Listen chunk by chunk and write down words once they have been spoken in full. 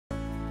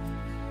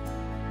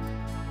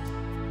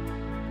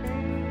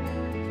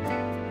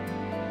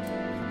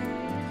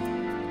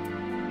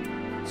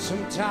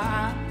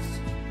sometimes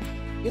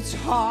it's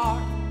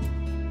hard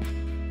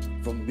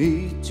for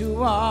me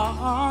to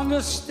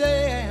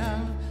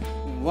understand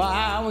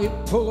why we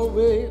pull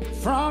away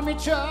from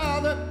each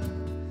other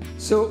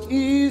so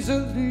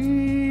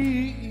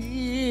easily,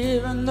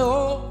 even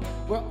though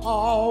we're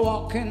all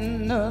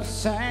walking the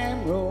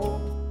same road.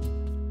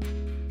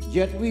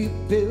 Yet we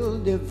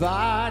build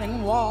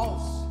dividing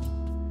walls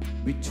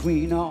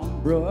between our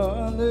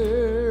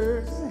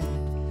brothers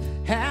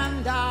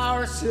and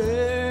ourselves.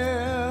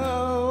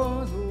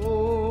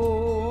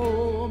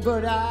 Oh,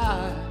 but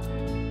I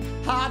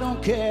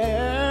don't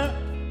care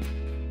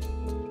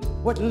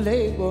what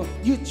label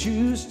you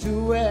choose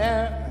to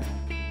wear.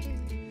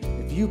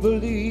 If you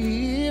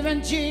believe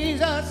in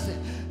Jesus,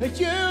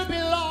 you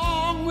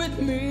belong with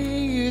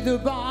me. The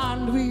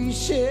bond we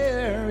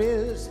share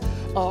is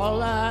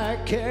all I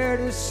care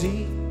to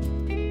see.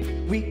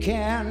 We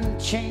can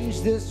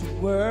change this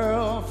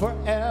world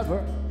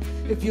forever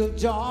if you'll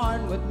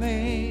join with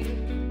me.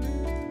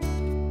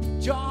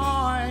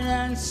 Join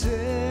and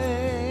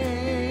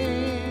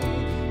say,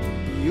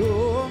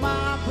 you're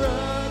my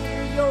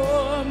brother,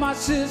 you're my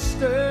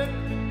sister,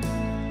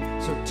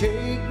 so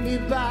take me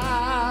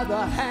by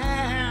the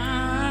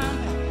hand.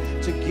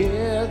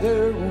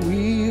 Together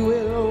we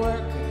will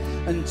work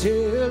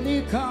until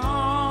he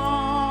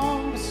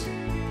comes.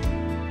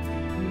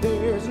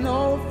 There's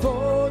no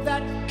foe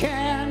that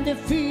can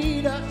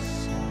defeat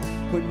us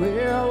when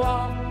we're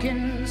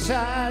walking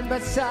side by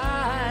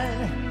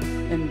side.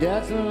 And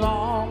as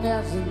long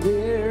as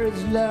there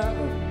is love,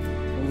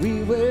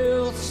 we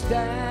will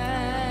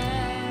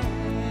stand.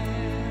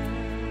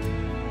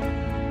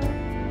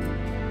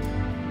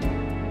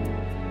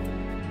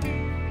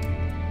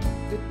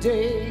 The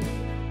day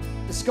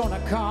is gonna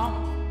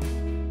come,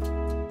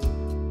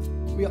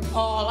 we'll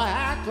all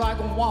act like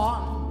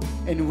one,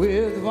 and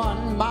with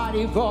one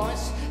mighty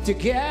voice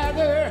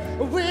together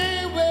we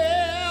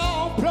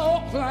will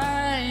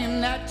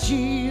proclaim that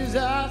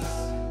Jesus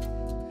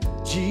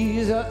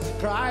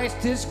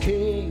Christ is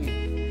King.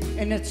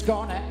 And it's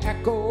gonna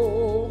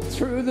echo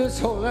through this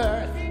whole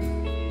earth.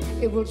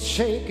 It will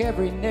shake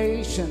every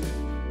nation,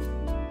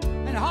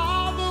 and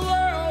all the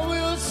world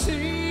will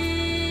see.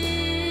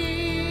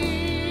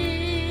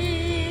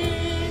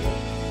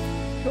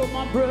 You're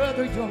my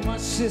brother, you're my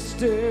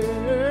sister,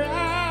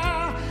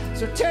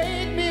 so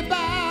take me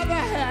by the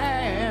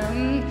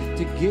hand.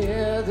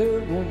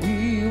 Together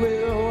we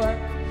will work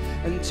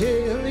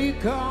until he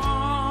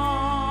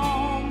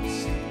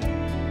comes.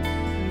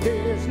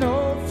 There's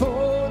no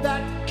foe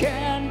that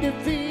can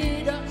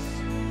defeat us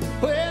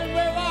when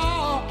we're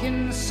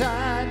walking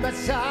side by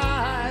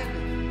side.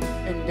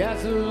 And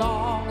as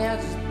long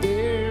as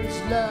there's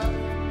love,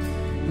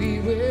 we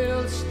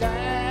will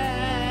stand.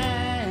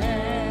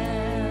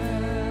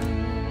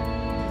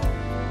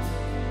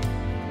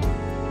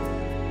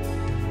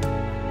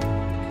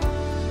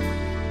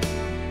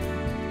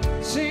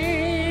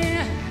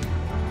 Sing,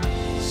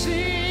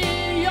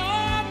 sing,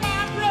 you're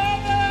my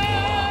brother,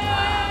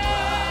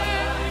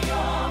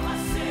 you're my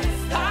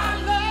sister. I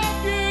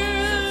love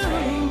you.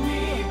 Take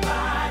me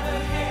by the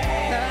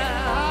hand.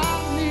 I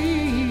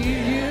need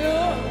you.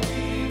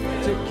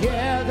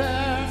 Together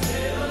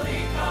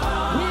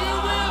we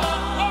will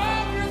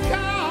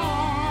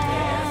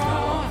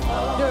overcome.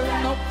 There's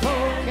no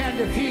foe can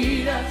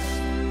defeat us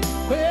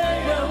when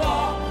we're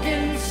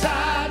walking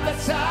side by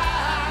side.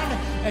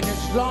 And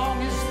as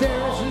long as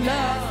there is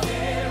love,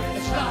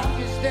 as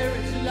long as there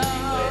is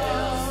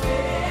love,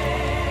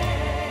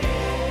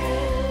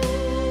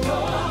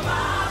 you're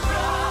my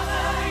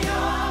brother,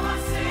 you're my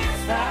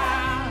sister.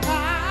 I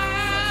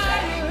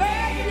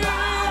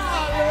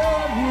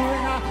love you,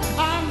 and I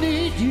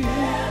need you.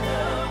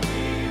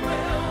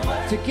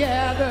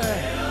 Together